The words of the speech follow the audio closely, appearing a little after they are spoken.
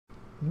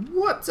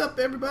What's up,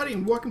 everybody,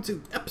 and welcome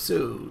to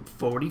episode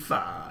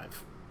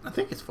 45. I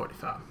think it's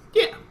 45.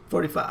 Yeah,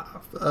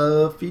 45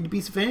 of Feed the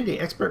Beast Affinity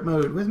Expert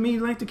Mode with me,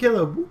 Link the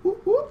Killer. Whoop,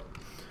 whoop, whoop.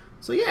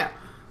 So yeah,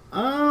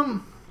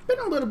 been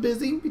a little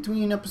busy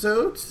between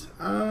episodes.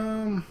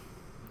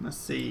 Let's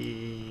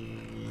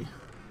see.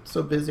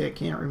 So busy I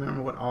can't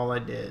remember what all I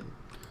did.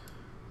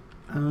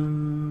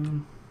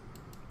 I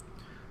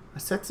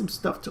set some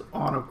stuff to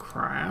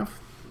autocraft.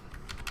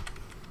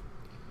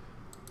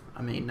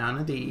 I made 9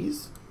 of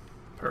these.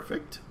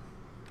 Perfect.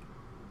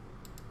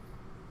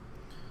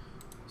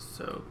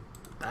 So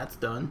that's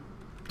done.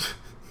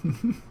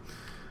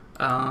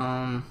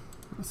 Let's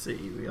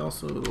see. We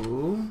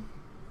also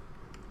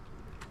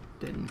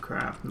didn't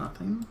craft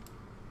nothing.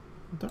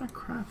 I thought I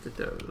crafted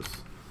those.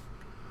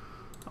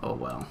 Oh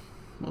well.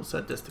 We'll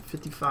set this to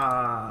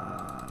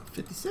 55,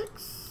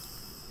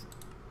 56.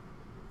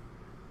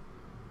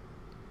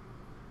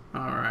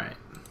 Alright.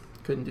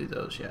 Couldn't do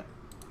those yet.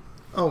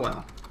 Oh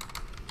well.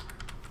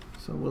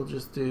 So we'll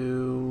just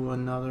do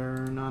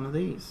another 9 of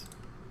these.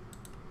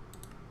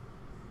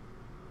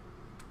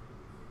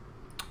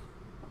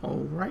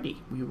 Alrighty,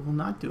 we will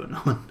not do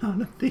another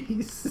 9 of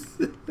these.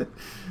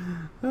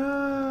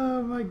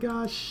 Oh my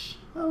gosh.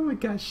 Oh my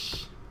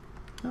gosh.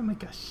 Oh my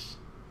gosh.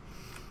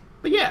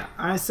 But yeah,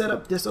 I set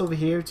up this over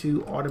here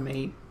to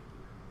automate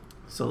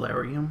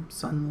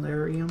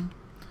Sunlarium.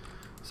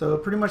 So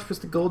it pretty much puts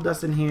the gold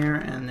dust in here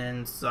and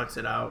then sucks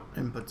it out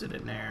and puts it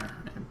in there.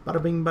 And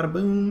bada bing, bada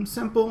boom.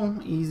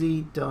 Simple,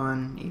 easy,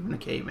 done. Even a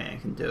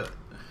caveman can do it.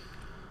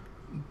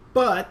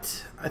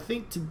 But I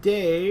think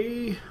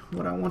today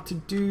what I want to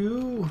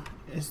do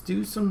is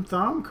do some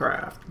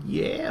Thaumcraft.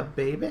 Yeah,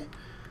 baby.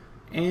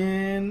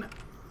 And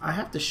I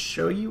have to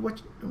show you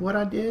what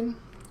I did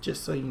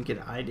just so you can get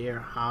an idea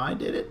of how I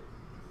did it.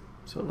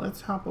 So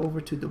let's hop over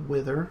to the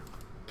Wither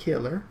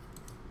Killer,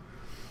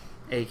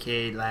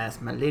 aka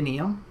Last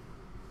Millennium.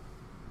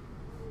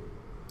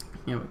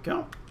 Here we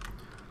go.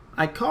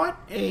 I caught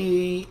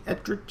a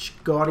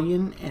Etrich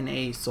Guardian and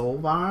a Soul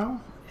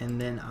Vial,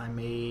 and then I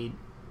made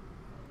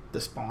the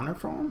spawner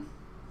for him.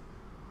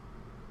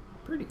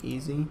 Pretty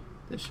easy.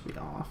 This should be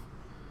off,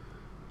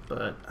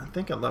 but I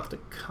think I left a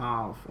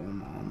cow for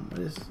him on,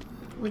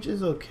 which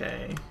is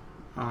okay.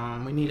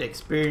 We need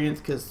experience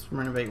because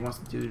Renovate wants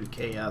to do the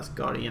Chaos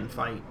Guardian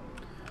fight.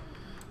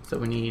 So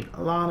we need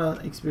a lot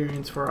of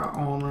experience for our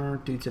armor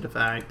due to the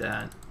fact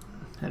that,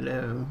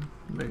 hello,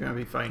 we're going to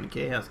be fighting the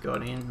Chaos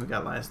Guardian. We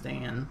got Last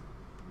Stand.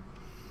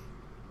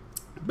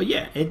 But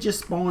yeah, it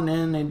just spawned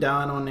in, they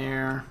died on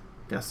there,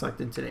 got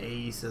sucked into the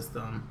AE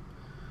system.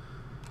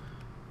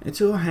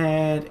 Until I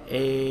had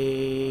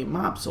a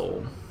Mob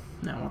Soul.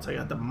 Now once I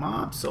got the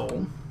Mob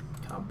Soul,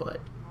 cow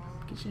butt,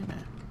 get you in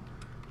there.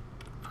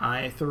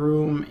 I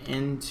threw him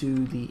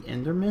into the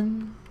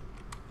Enderman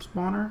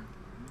spawner.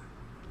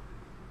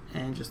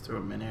 And just throw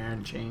them in there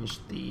and change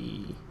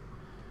the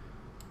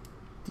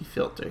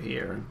filter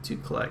here to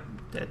collect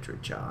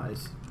Etrich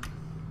eyes,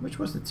 which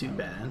wasn't too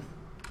bad.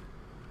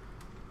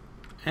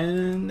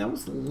 And that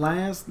was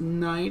last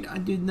night I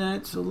did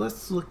that, so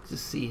let's look to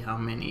see how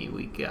many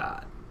we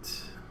got.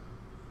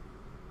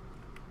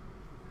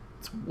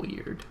 It's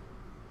weird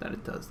that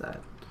it does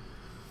that.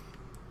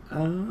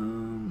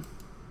 Eyes.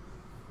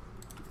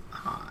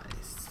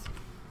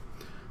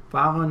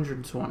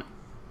 520.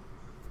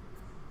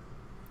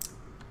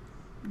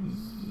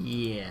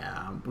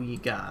 Yeah, we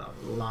got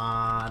a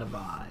lot of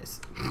eyes.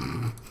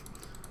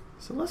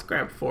 So let's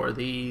grab 4 of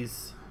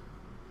these.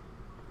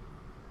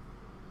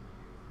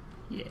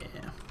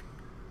 Yeah.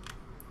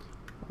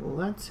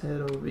 Let's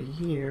head over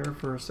here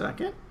for a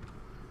second.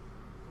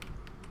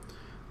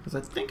 Because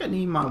I think I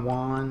need my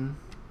wand.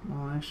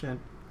 Well, actually, I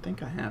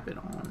think I have it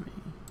on me.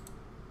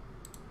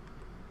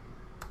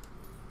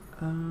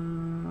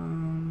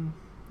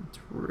 It's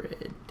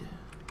red.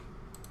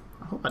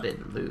 I hope I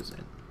didn't lose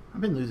it. I've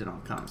been losing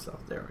all kinds of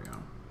stuff. There we go.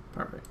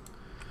 Perfect.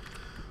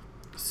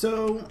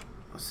 So,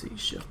 let's see.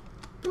 Shift.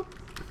 Boop.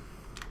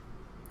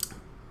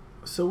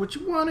 So what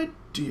you want to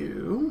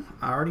do,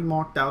 I already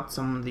marked out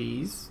some of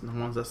these. The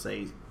ones that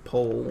say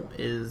pole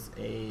is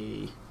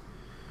a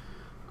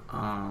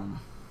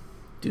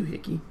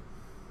doohickey.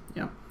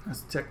 Yep,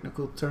 that's a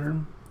technical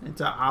term.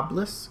 It's an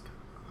obelisk.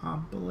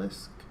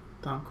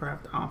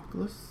 Thaumcraft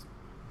obelisk.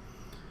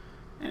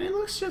 And it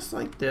looks just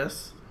like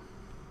this.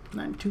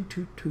 Not too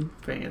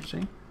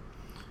fancy.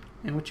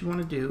 And what you want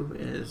to do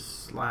is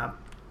slap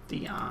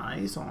the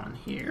eyes on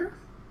here.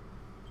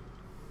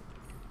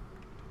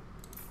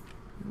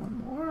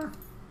 One more.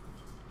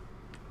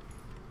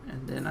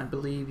 And then I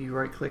believe you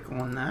right click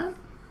on that.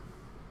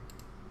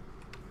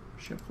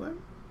 Shift click.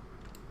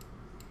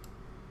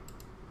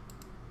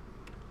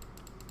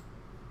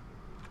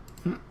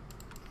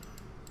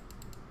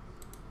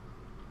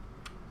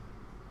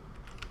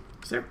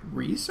 Is there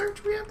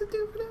research we have to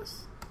do for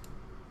this?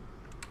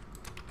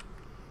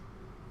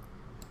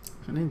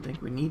 I didn't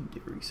think we needed to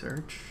do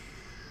research.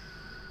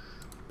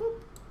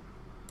 Boop.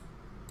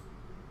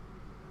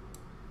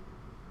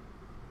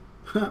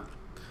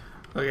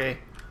 Okay,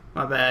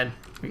 my bad.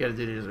 We gotta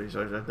do this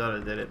research. I thought I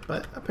did it,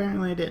 but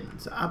apparently I didn't.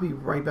 So I'll be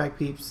right back,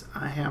 peeps.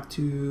 I have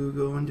to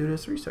go and do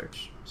this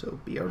research. So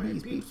BRBs,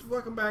 right, peeps.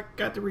 Welcome back.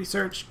 Got the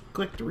research.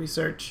 Click the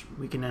research.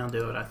 We can now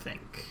do it, I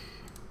think.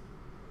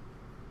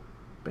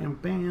 Bam,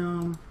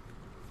 bam.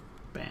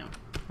 Bam.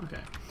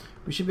 Okay.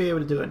 We should be able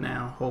to do it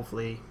now,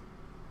 hopefully.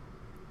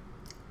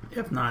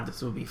 If not,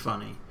 this will be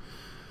funny.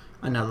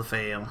 Another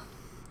fail.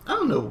 I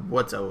don't know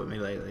what's up with me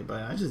lately,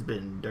 but I've just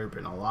been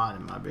derping a lot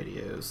in my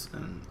videos,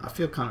 and I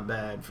feel kind of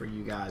bad for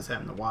you guys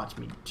having to watch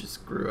me just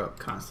screw up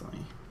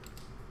constantly.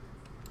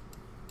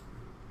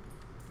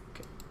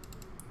 Okay.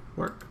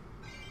 Work.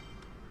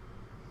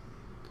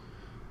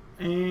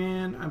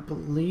 And I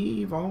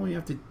believe all we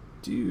have to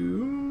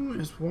do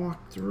is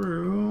walk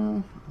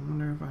through. I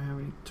wonder if I have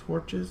any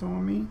torches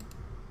on me.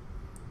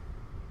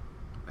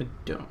 I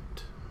don't.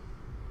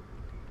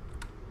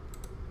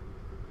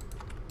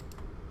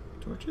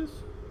 Torches?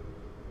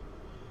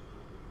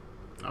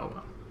 Oh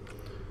well.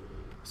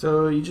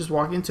 So you just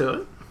walk into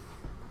it.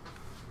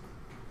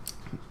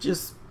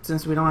 Just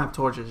since we don't have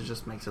torches, it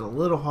just makes it a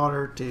little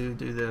harder to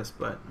do this,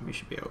 but we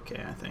should be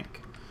okay, I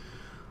think.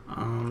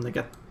 They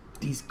got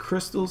these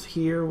crystals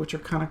here, which are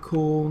kind of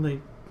cool.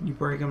 You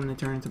break them and they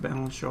turn into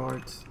balance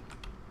shards.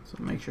 So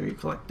make sure you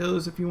collect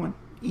those if you want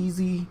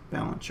easy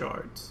balance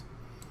shards.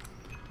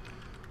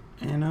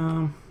 And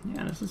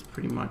yeah, this is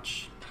pretty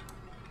much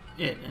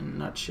it in a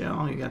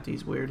nutshell. You got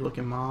these weird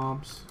looking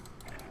mobs.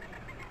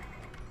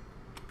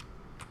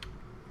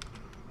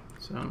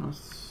 So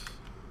let's...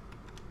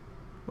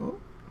 Oh,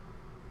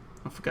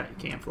 I forgot you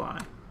can't fly.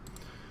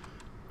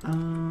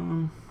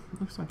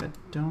 Looks like I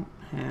don't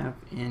have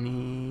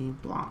any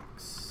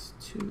blocks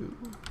to...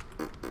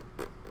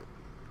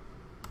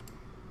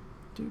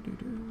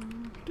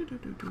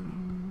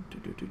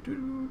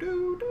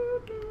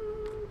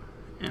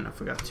 And I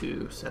forgot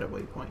to set a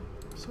waypoint,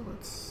 so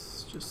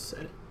let's just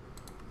set it.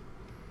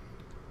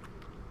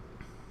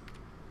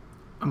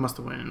 I must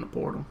have went in the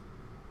portal.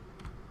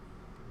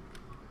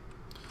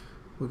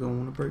 We're gonna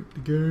want to break the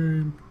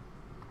game.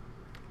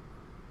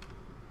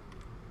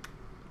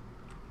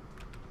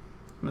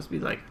 Must be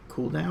like a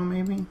cooldown,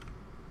 maybe.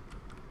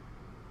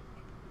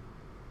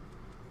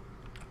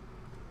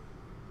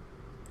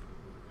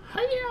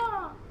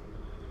 Hiya!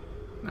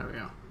 There we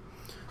go.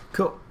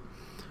 Cool.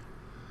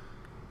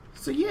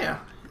 So yeah,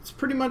 it's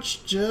pretty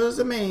much just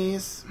a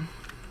maze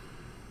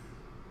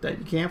that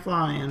you can't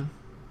fly in.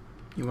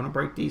 You want to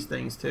break these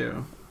things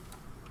too.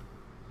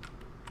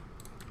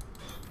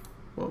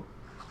 Whoa.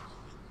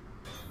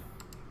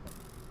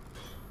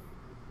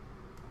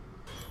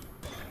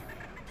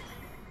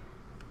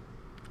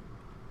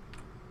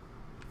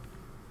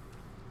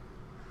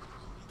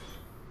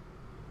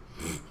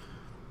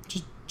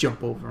 Just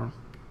jump over them.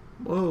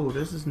 Whoa,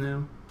 this is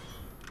new.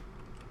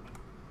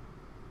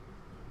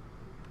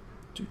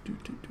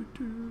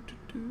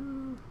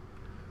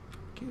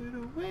 Get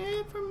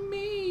away from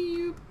me,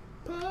 you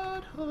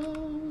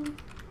butthole.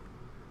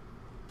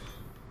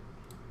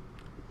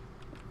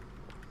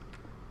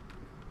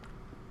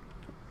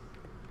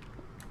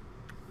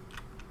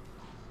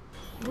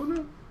 Oh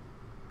no.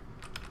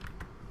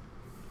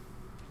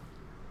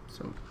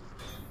 So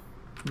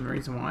the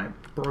reason why I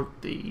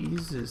broke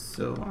these is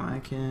so I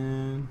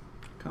can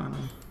kind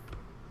of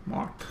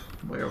mark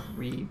where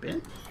we've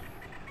been.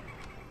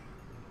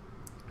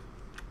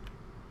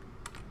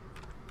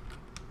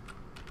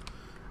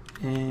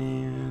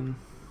 And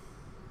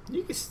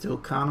you can still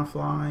kind of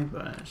fly,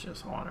 but it's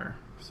just harder.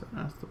 So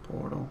that's the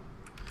portal.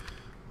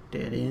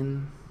 Dead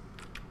end.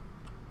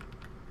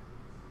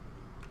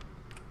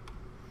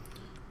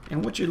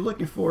 And what you're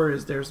looking for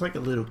is there's like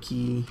a little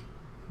key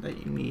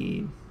that you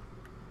need.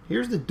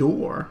 Here's the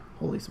door.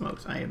 Holy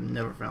smokes, I have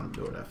never found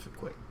the door that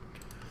quick.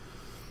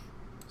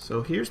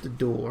 So here's the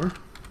door.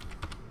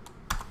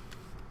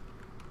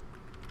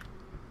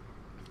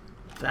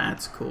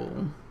 That's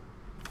cool.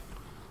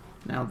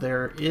 Now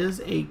there is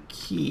a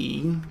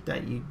key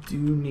that you do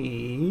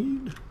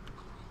need.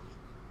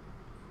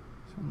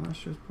 So let's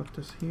just put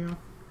this here.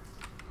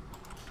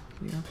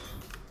 Here.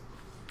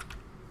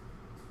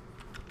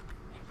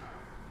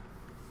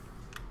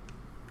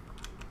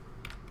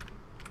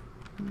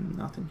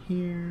 Nothing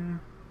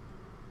here.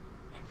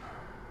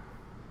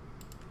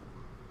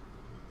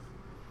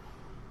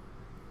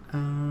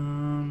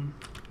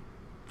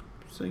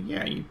 So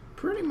yeah, you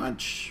pretty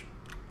much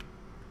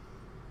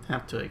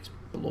have to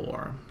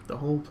explore the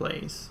whole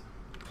place.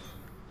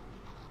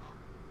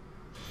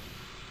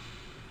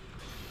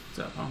 What's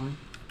up, homie?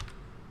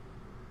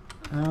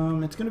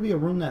 It's gonna be a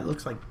room that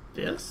looks like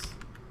this,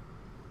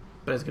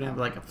 but it's gonna have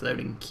like a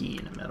floating key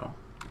in the middle.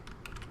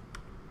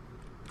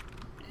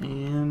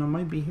 And I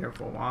might be here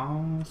for a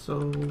while,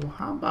 so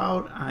how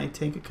about I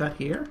take a cut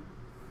here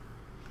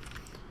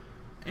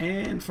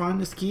and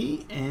find this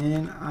key,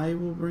 and I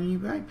will bring you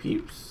back,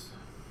 peeps.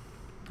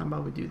 How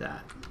about we do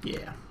that?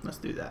 Yeah, let's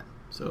do that.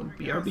 So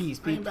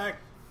BRBs, peeps. Back.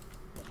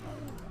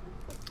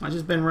 I've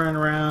just been running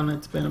around.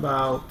 It's been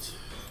about,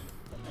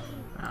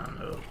 I don't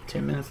know,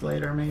 10 minutes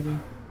later, maybe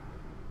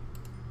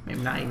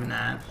not even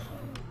that.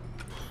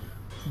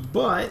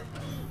 But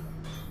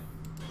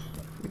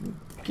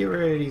get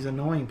rid of these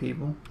annoying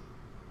people.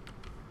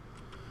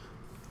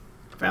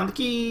 Found the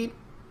key.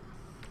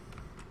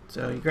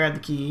 So you grab the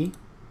key.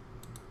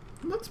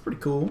 Looks pretty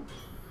cool.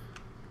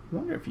 I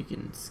wonder if you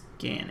can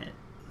scan it.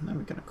 That'd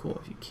be kind of cool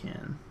if you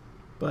can.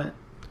 But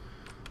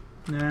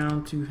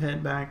now to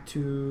head back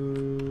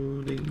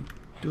to the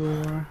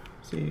door.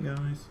 See you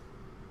guys.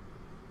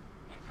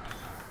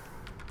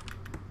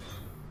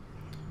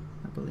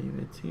 I believe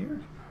it's here.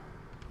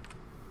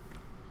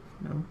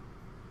 No.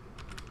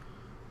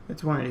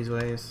 It's one of these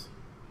ways.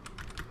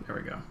 There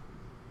we go.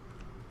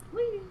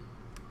 Whee!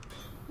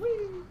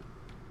 Whee!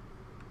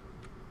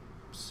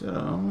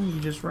 So you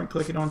just right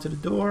click it onto the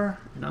door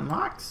and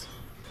unlocks.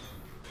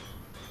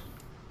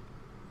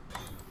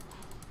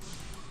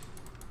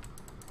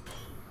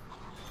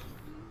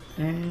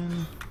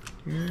 And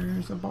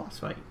here's a boss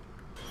fight.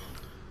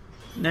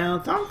 Now,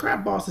 thumb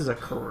crab bosses are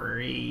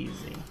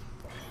crazy.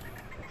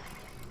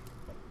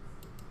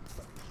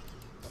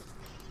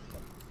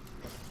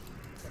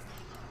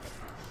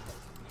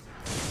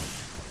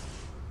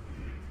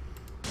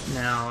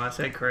 Now, I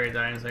said crazy,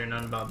 I didn't say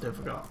nothing about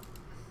difficult.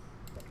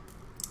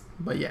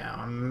 But yeah,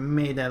 I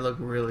made that look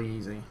really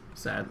easy,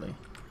 sadly.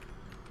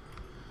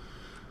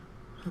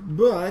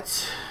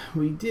 But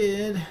we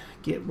did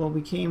get what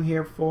we came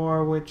here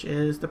for, which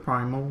is the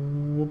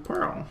Primal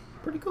Pearl.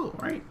 Pretty cool,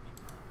 right?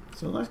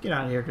 So let's get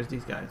out of here because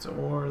these guys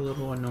are a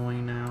little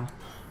annoying now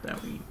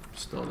that we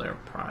stole their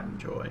pride and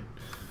joy.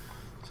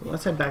 So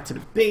let's head back to the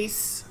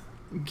base,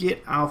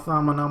 get our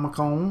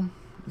Thermonomicon.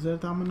 Is that a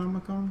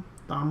Thermonomicon?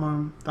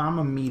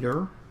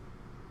 Thermometer.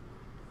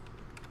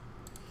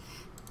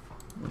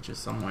 Which is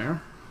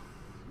somewhere.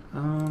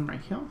 Right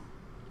here.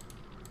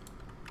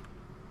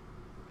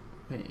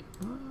 Wait,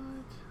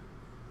 what?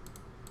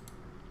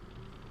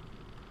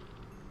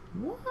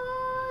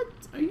 What?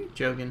 Are you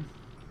joking?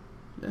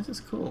 This is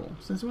cool.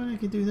 Since when I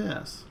could do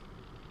this?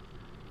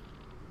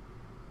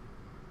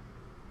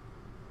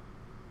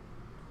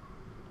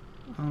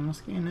 Let's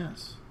scan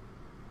this.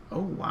 Oh,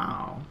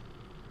 wow.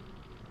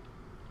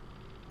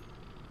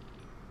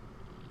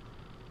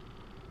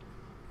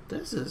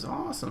 This is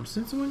awesome.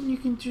 Since when you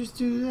can just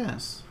do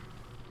this?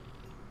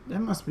 That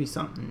must be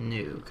something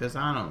new, because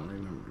I don't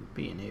remember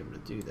being able to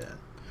do that.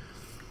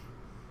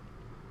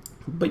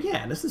 But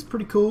yeah, this is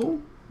pretty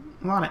cool.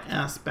 A lot of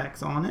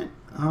aspects on it.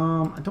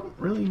 I don't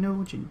really know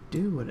what you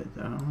do with it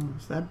though.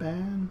 Is that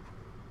bad?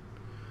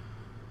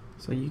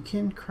 So you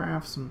can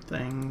craft some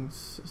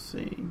things. Let's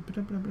see.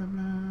 Blah, blah, blah,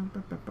 blah,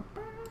 blah, blah,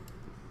 blah.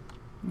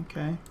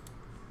 Okay.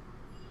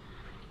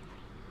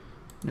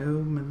 No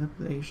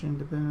manipulation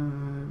to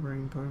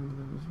bring part of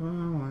it as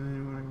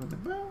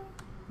well.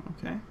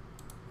 Okay.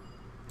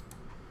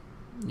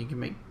 You can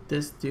make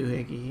this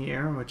doohickey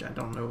here, which I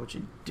don't know what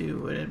you do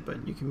with it,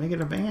 but you can make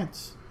it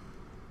advance.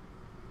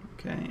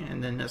 Okay,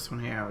 and then this one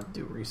here I would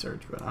do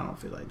research, but I don't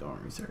feel like doing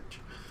research.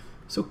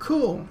 So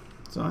cool.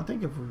 So I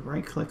think if we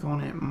right click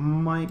on it,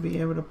 might be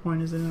able to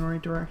point us in the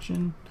right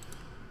direction.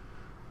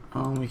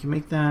 We can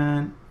make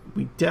that.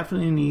 We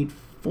definitely need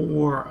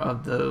 4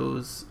 of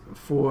those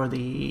for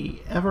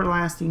the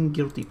everlasting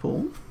guilty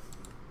pool.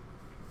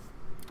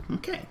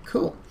 Okay,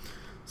 cool.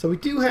 So we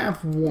do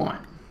have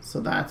 1. So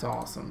that's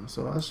awesome.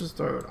 So let's just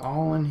throw it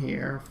all in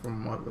here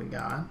from what we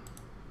got.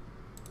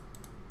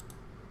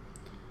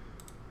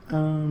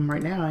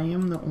 Right now I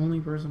am the only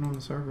person on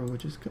the server,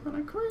 which is kind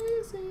of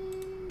crazy.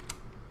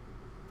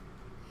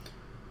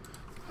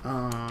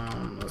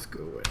 Let's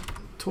go with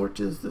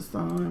torches this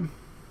time.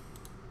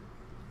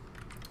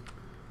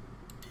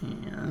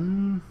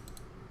 And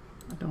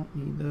I don't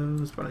need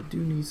those, but I do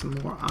need some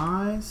more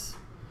eyes.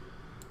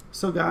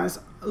 So guys,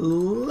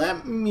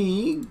 let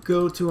me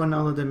go to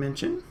another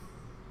dimension.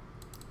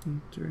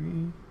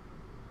 3,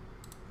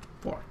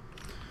 4.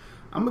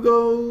 I'm gonna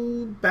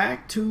go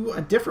back to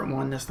a different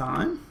one this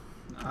time.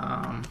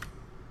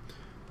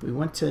 We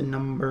went to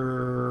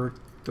number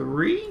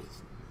 3,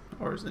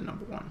 or is it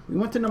number 1? We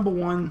went to number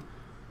 1.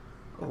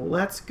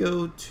 Let's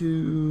go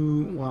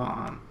to,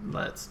 well,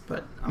 but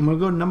I'm gonna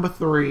go to number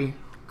 3.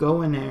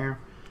 Go in there,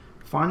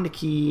 find the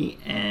key,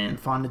 and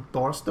find the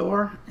boss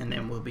door, and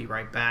then we'll be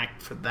right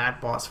back for that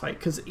boss fight.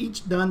 Because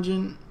each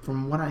dungeon,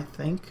 from what I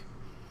think,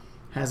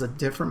 has a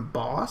different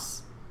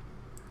boss,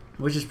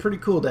 which is pretty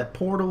cool. That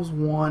portal's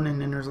one,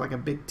 and then there's like a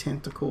big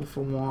tentacle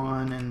for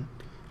one, and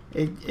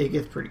it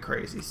gets pretty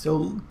crazy.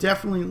 So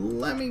definitely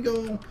let me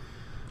go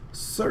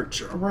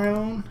search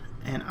around,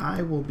 and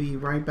I will be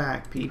right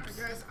back, peeps.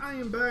 Alright guys, I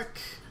am back.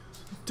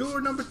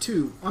 Door number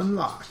 2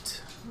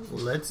 unlocked.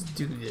 Let's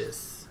do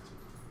this.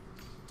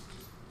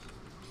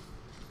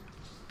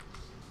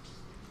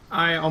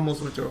 I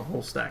almost went through a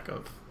whole stack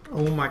of,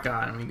 oh my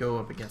god, let me go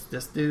up against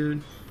this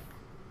dude.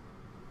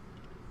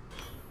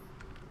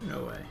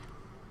 No way.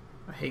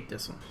 I hate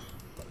this one.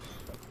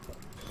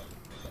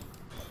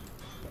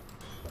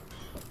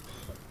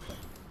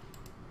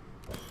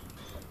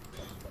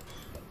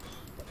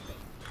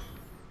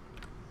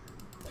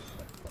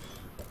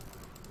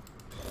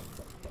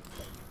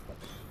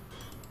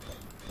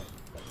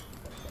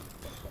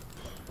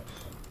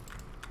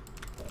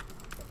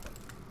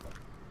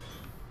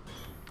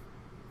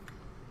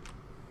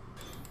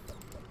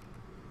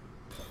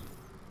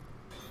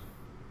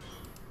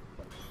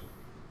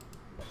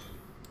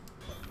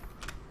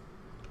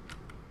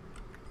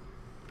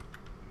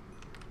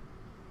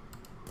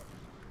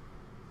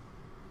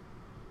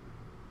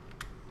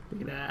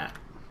 Look at that.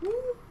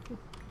 Woo.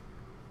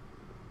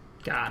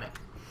 Got it.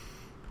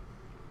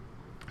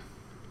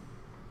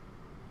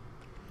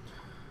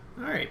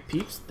 Alright,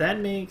 peeps, that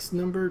makes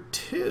number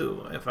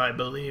 2, if I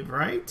believe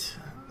right.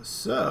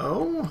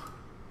 So,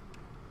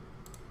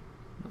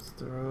 let's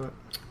throw it.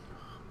 Oh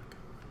my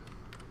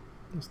God.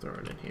 Let's throw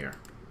it in here.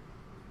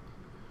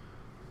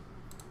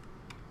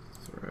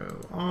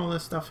 Throw all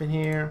this stuff in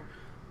here.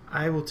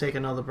 I will take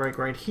another break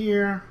right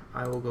here.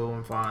 I will go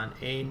and find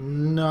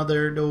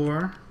another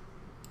door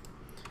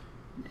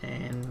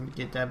and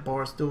get that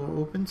boss door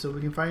open so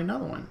we can find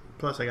another one.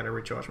 Plus, I gotta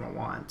recharge my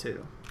wine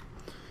too.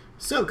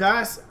 So,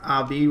 guys,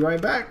 I'll be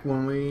right back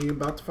when we're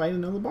about to fight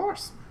another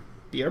boss.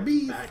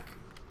 BRB. Back.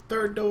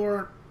 Third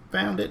door.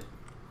 Found it.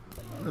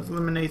 Let's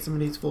eliminate some of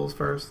these fools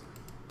first.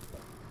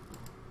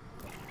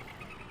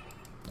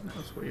 That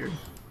was weird.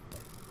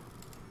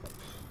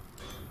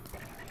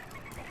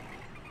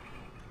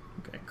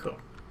 Okay, cool.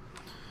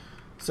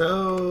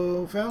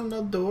 So, found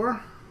another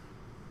door.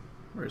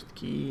 Where's the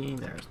key?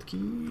 There's the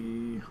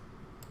key.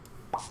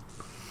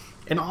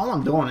 And all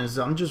I'm doing is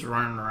I'm just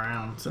running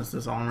around. Since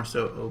this armor's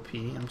so OP,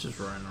 I'm just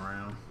running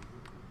around.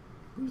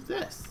 Who's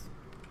this?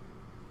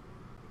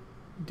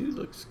 Dude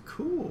looks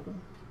cool.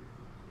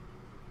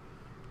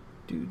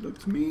 Dude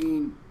looks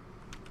mean.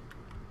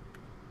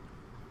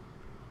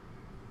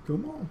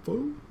 Come on,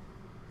 fool.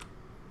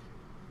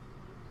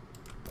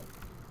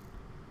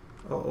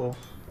 Uh-oh.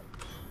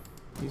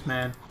 He's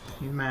mad.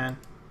 He's mad.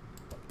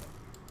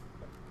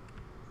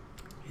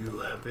 You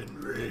haven't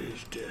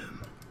raised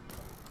him.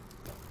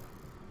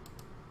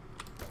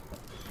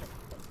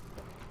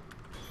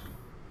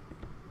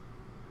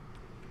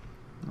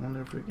 I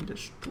wonder if we can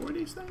destroy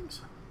these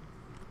things.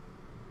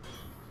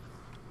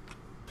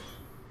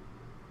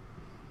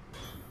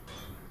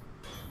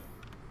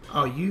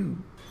 Oh, you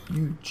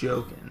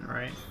joking,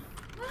 right?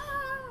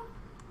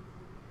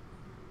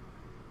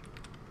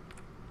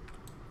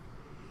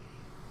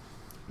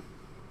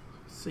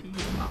 See you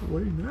my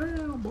way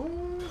now, boy.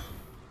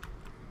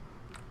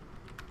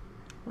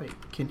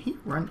 Wait, can he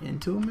run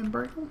into him and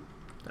break him?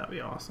 That'd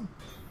be awesome.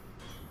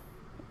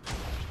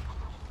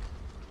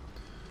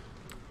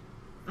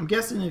 I'm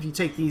guessing if you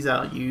take these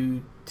out,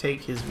 you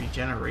take his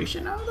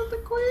regeneration out of the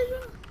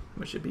equation,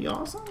 which would be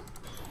awesome.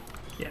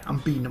 Yeah, I'm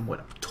beating him with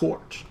a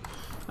torch.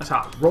 That's how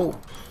I roll.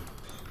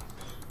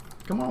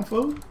 Come on,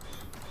 fool.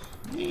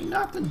 He ain't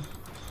nothing.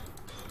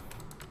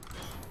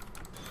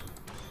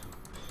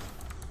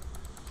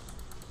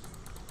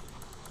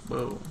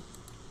 Whoa.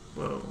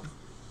 Whoa.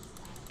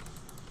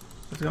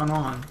 What's going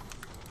on?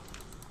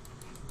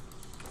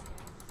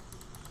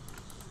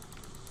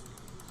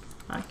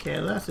 I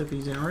care less if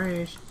he's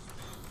enraged.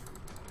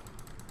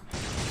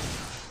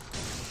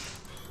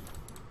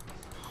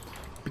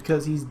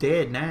 Because he's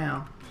dead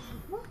now.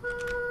 What?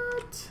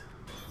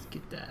 Let's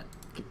get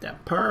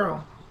that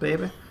pearl,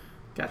 baby.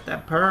 Got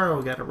that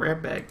pearl. Got a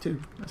red bag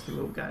too. Let's see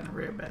what we got in the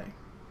red bag.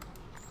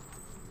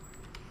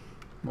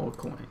 More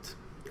coins.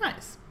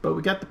 Nice. But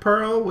we got the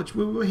pearl, which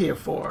we were here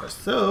for.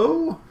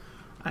 So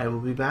I will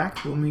be back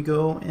when we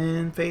go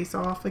and face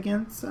off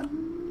against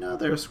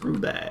another screw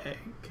bag.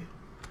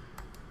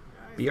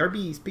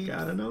 BRB speed.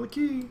 Got another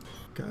key.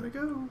 Gotta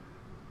go.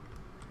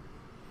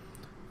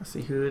 Let's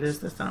see who it is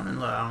this time. And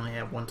look, I only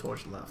have one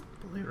torch left,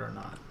 believe it or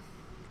not.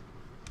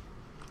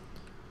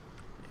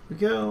 Here we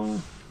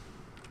go.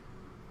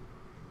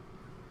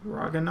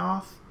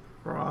 Roganoth.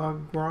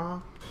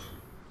 Rogrog.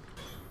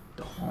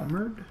 The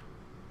Armored.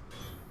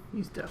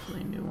 He's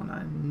definitely a new one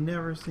I've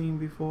never seen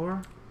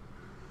before.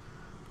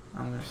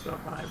 I'm going to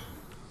start by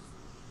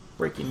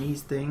breaking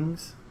these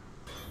things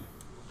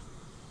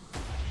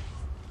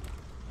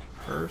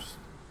first.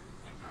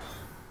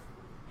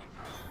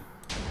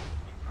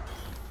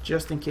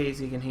 Just in case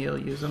he can heal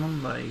using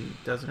them, but he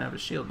doesn't have a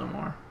shield no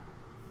more.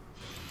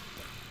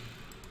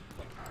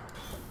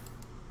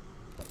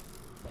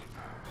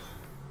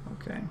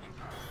 Okay.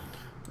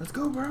 Let's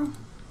go, bro.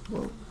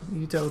 Whoa,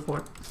 you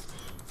teleport.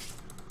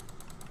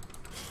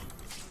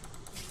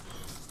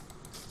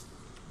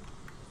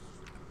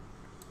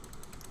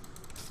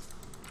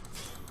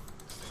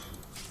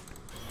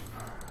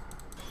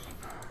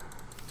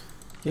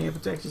 Can't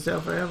protect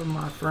yourself forever,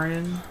 my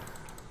friend.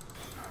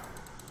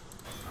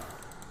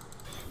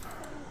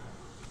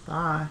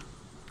 Bye.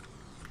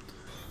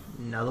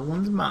 Another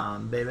one's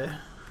mine, baby.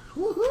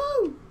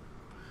 Woohoo!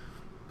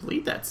 I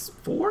believe that's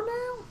 4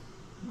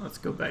 now. Let's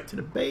go back to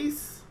the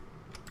base.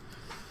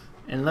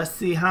 And let's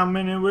see how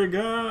many we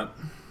got.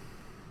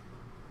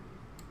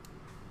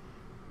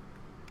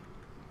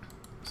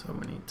 So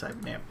we need to type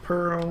in there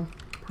pearl,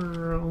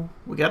 pearl.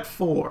 We got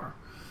 4.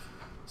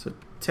 So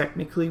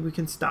technically we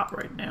can stop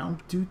right now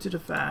due to the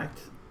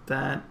fact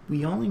that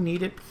we only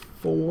needed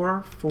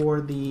 4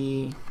 for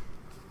the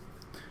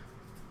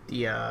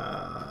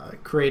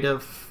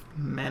creative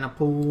mana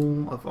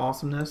pool of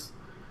awesomeness,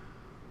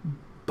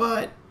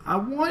 but I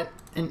want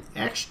an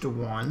extra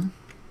one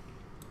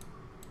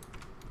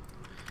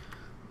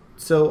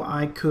so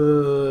I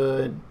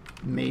could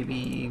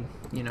maybe,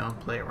 you know,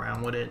 play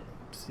around with it,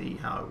 see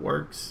how it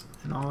works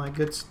and all that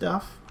good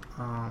stuff.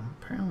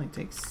 Apparently it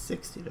takes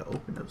 60 to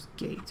open those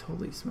gates.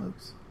 Holy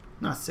smokes.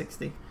 Not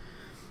 60. It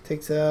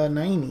takes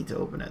 90 to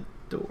open that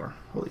door.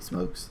 Holy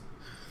smokes.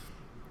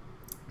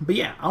 But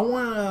yeah, I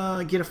want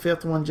to get a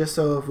 5th one just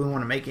so if we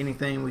want to make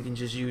anything, we can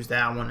just use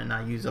that one and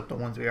not use up the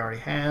ones we already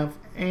have.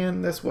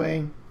 And this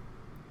way,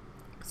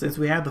 since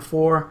we have the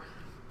 4,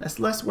 that's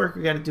less work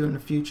we got to do in the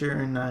future.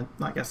 And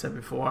like I said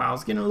before, I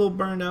was getting a little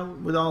burned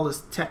out with all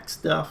this tech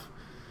stuff.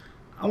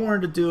 I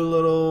wanted to do a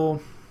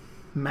little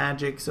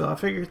magic, so I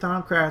figured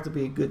Thaumcraft would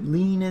be a good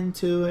lean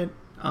into it.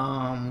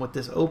 With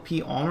this OP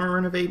armor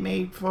renovate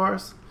made for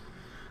us,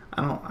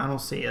 I don't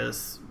see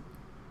us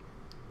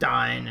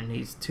dying in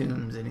these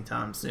tombs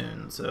anytime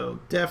soon. So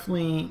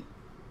definitely,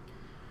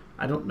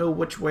 I don't know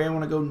which way I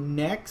want to go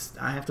next.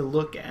 I have to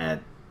look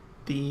at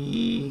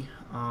the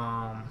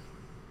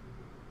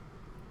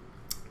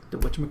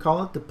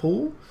whatchamacallit, the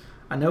pool.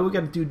 I know we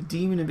got to do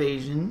demon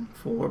invasion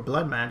for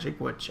blood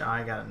magic, which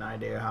I got an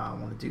idea how I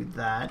want to do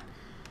that.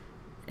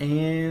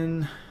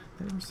 And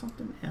there was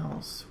something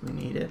else we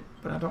needed,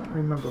 but I don't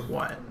remember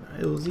what.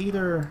 It was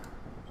either,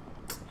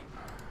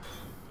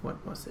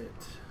 what was it?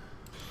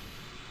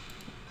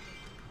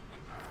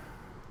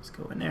 Let's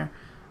go in there.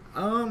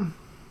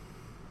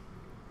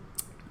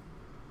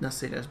 Let's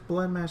see. There's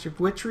blood magic.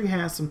 Witchery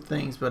has some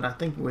things, but I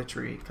think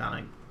witchery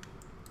kind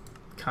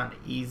of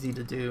easy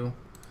to do.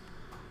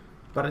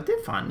 But I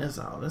did find this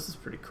out. This is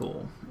pretty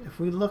cool. If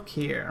we look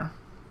here,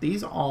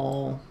 these are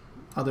all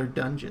other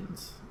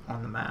dungeons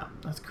on the map.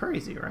 That's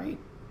crazy, right?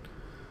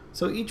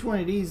 So each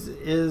one of these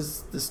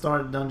is the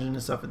starter dungeon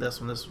except for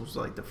this one. This was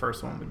like the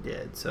first one we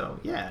did.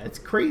 So yeah, it's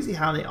crazy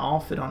how they all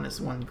fit on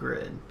this one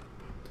grid.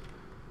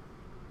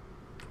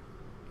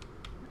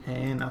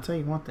 And I'll tell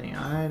you one thing,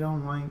 I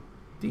don't like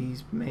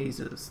these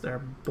mazes. They're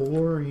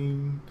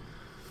boring.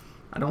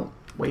 I don't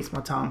waste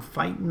my time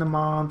fighting the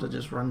mobs. I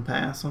just run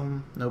past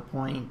them. No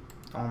point.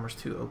 Armor's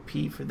too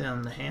OP for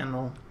them to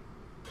handle.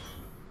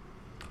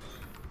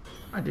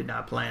 I did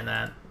not plan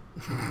that.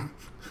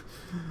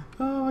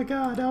 Oh my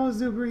god, that was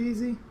super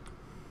easy.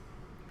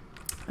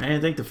 I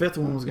didn't think the 5th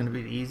one was going to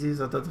be the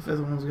easiest. I thought the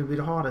 5th one was going to be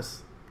the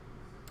hardest.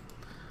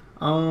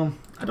 I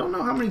don't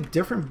know how many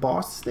different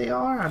bosses they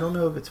are. I don't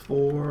know if it's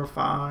 4 or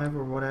 5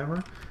 or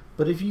whatever.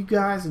 But if you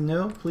guys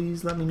know,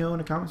 please let me know in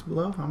the comments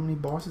below how many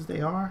bosses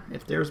they are.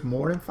 If there's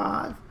more than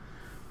 5,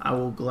 I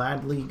will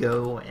gladly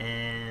go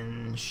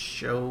and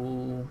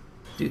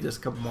do this a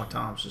couple more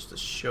times just to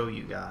show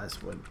you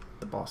guys what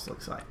the boss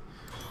looks like.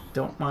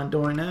 Don't mind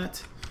doing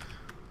that.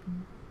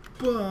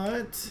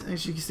 But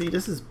as you can see,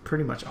 this is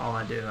pretty much all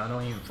I do. I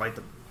don't even fight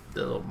the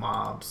little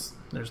mobs.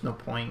 There's no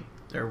point.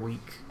 They're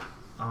weak.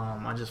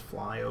 I just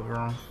fly over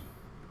them,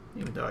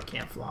 even though I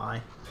can't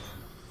fly.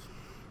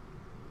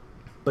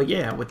 But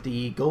yeah, with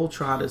the Gold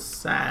Trotter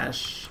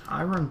Sash,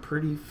 I run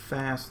pretty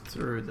fast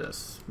through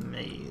this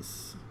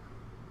maze.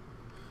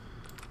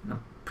 And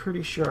I'm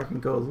pretty sure I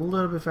can go a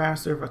little bit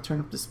faster if I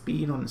turn up the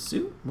speed on the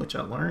suit, which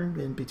I learned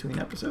in between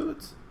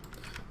episodes.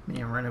 Me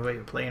and Renaway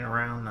were playing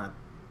around, I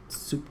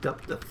souped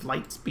up the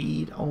flight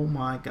speed. Oh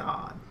my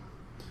god.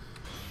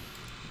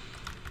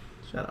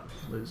 Shut up,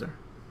 loser.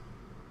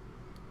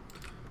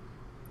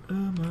 Oh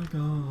my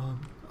god.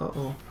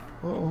 Uh-oh.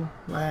 Uh-oh.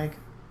 Lag.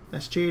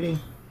 That's cheating.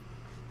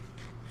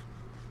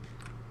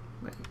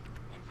 Wait.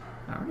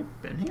 I already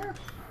been here?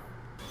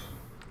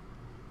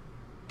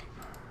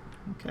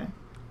 Okay.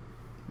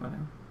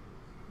 Whatever.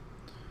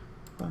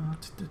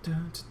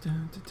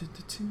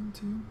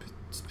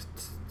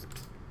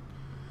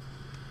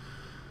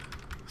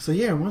 So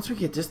yeah, once we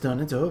get this done,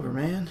 it's over,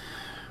 man.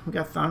 We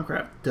got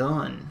Thaumcraft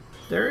done.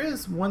 There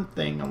is one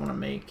thing I want to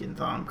make in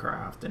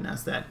Thaumcraft, and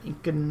that's that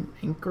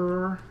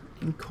Inkor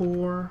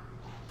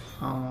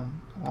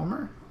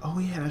armor. Oh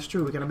yeah, that's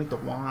true. We gotta make the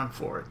wand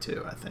for it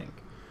too, I think.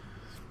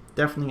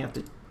 Definitely have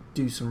to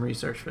do some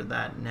research for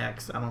that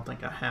next. I don't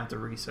think I have the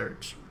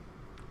research.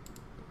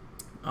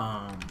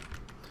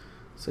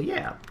 So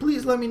yeah,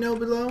 please let me know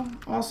below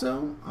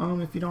also,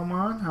 if you don't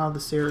mind, how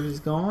the series is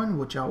going,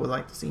 what y'all would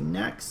like to see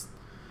next.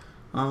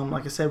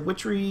 Like I said,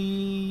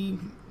 witchery,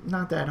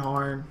 not that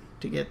hard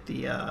to get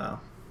the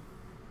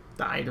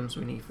items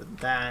we need for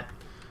that.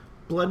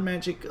 Blood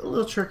magic, a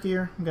little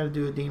trickier. We got to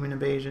do a demon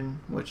invasion,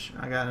 which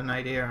I got an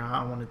idea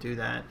how I want to do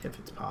that if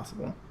it's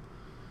possible.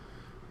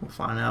 We'll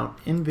find out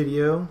in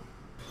video.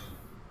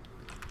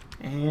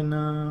 And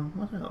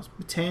what else?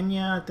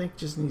 Britannia, I think,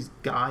 just needs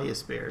Gaia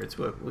spirits,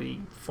 but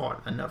we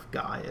fought enough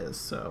Gaias,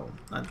 so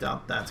I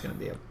doubt that's going to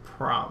be a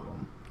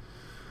problem.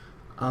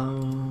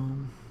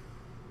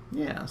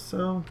 Yeah,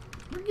 so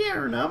we're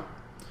gearing up.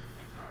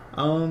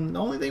 The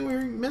only thing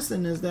we're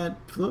missing is that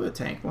fluid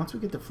tank. Once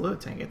we get the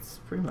fluid tank, it's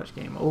pretty much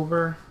game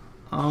over.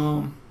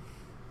 I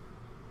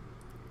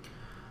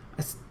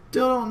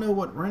still don't know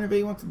what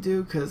Renovate wants to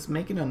do, because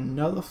making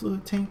another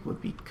fluid tank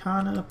would be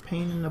kind of a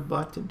pain in the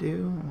butt to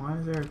do. Why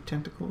is there a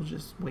tentacle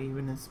just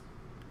waving his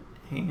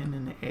hand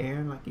in the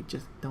air like he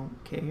just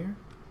don't care?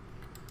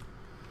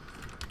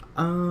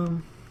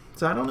 So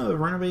I don't know if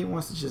Renovate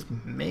wants to just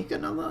make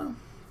another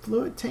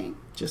fluid tank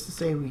just to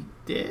say we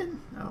did.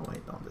 Oh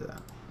wait, don't do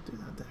that. Do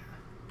that there.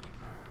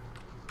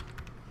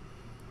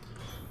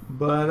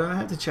 But I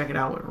have to check it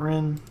out with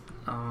Ren.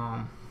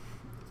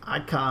 I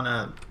kind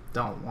of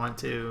don't want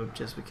to,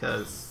 just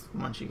because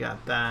once you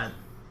got that,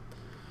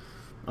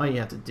 all you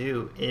have to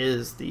do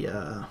is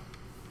the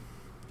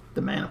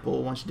mana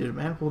pool. Once you do the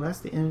mana pool, that's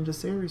the end of the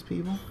series,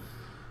 people.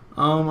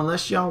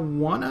 Unless y'all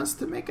want us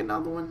to make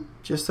another one,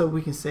 just so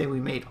we can say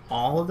we made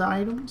all of the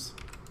items,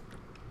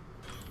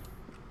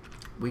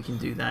 we can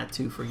do that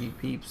too for you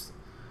peeps.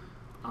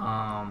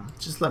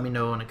 Just let me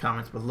know in the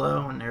comments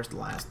below. And there's the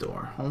last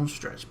door. Home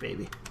stretch,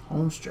 baby.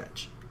 Home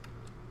stretch.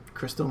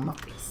 Crystal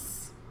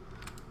Muffies.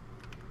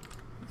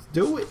 Let's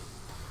do it.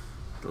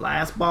 The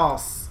last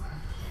boss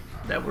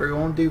that we're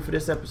going to do for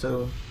this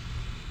episode.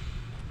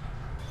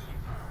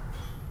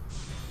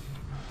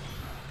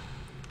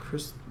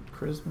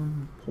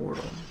 Chrism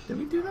Portal. Did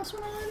we do this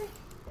one already?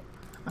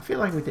 I feel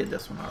like we did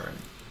this one already.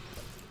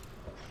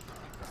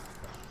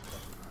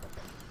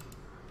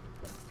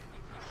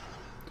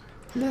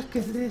 Look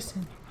at this.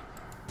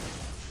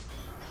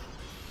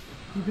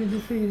 You've been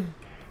defeated.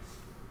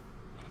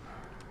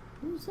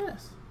 Who's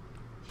this?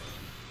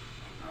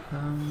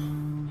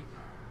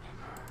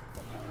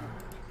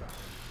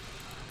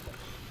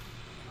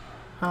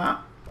 Huh?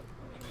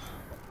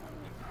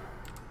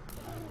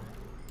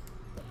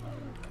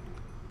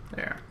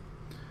 There.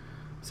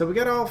 So we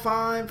got all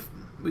 5.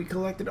 We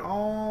collected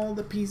all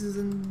the pieces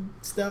and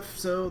stuff,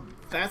 so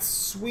that's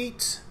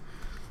sweet.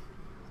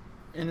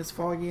 And it's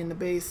foggy in the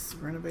base.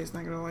 Renovate's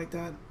not gonna like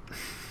that.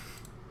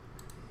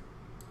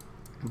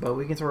 But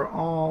we can throw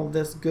all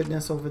this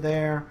goodness over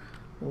there.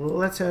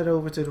 Let's head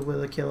over to the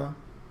Willa Killer.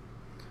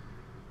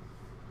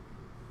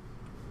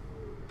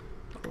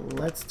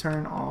 Let's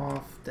turn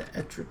off the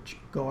Etrich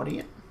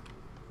Guardian.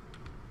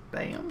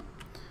 Bam.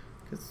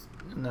 Cause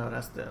no,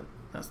 that's the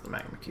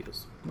magma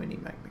cubes. We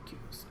need magma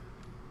cubes.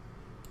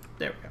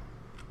 There we go.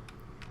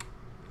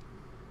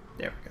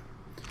 There we go.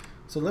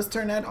 So let's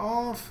turn that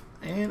off.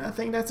 And I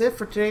think that's it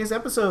for today's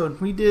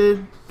episode. We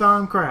did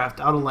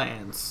Thaumcraft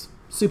Outerlands.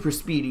 Super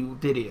speedy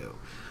video.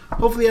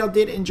 Hopefully y'all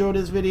did enjoy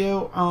this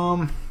video.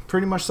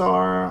 Pretty much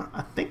saw,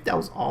 I think that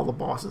was all the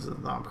bosses in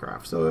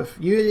Thaumcraft. So if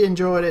you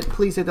enjoyed it,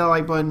 please hit that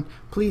like button.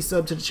 Please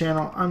sub to the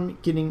channel. I'm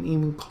getting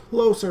even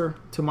closer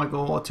to my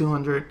goal of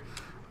 200.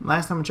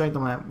 Last time I checked,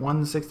 I'm at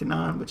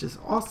 169, which is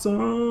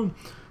awesome.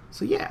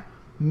 So yeah,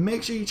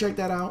 make sure you check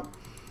that out.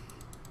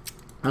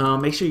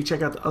 Make sure you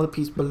check out the other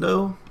piece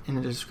below in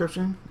the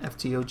description,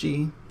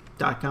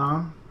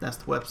 ftog.com. That's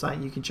the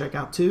website you can check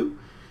out too.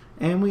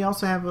 And we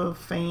also have a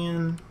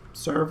fan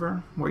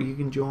server where you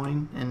can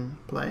join and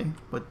play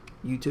with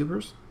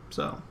YouTubers.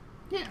 So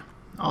yeah,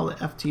 all the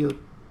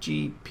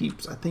FTOG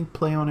peeps I think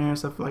play on there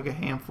except for like a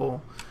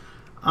handful.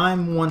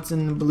 I'm once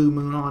in the blue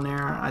moon on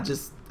there.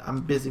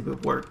 I'm busy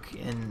with work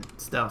and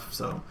stuff,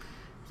 so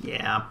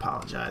yeah, I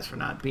apologize for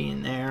not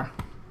being there.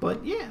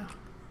 But yeah,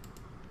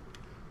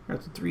 we're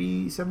up to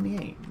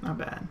 378, not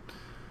bad.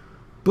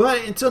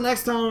 But until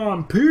next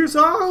time, peace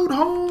out,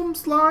 home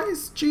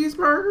slice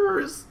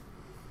cheeseburgers.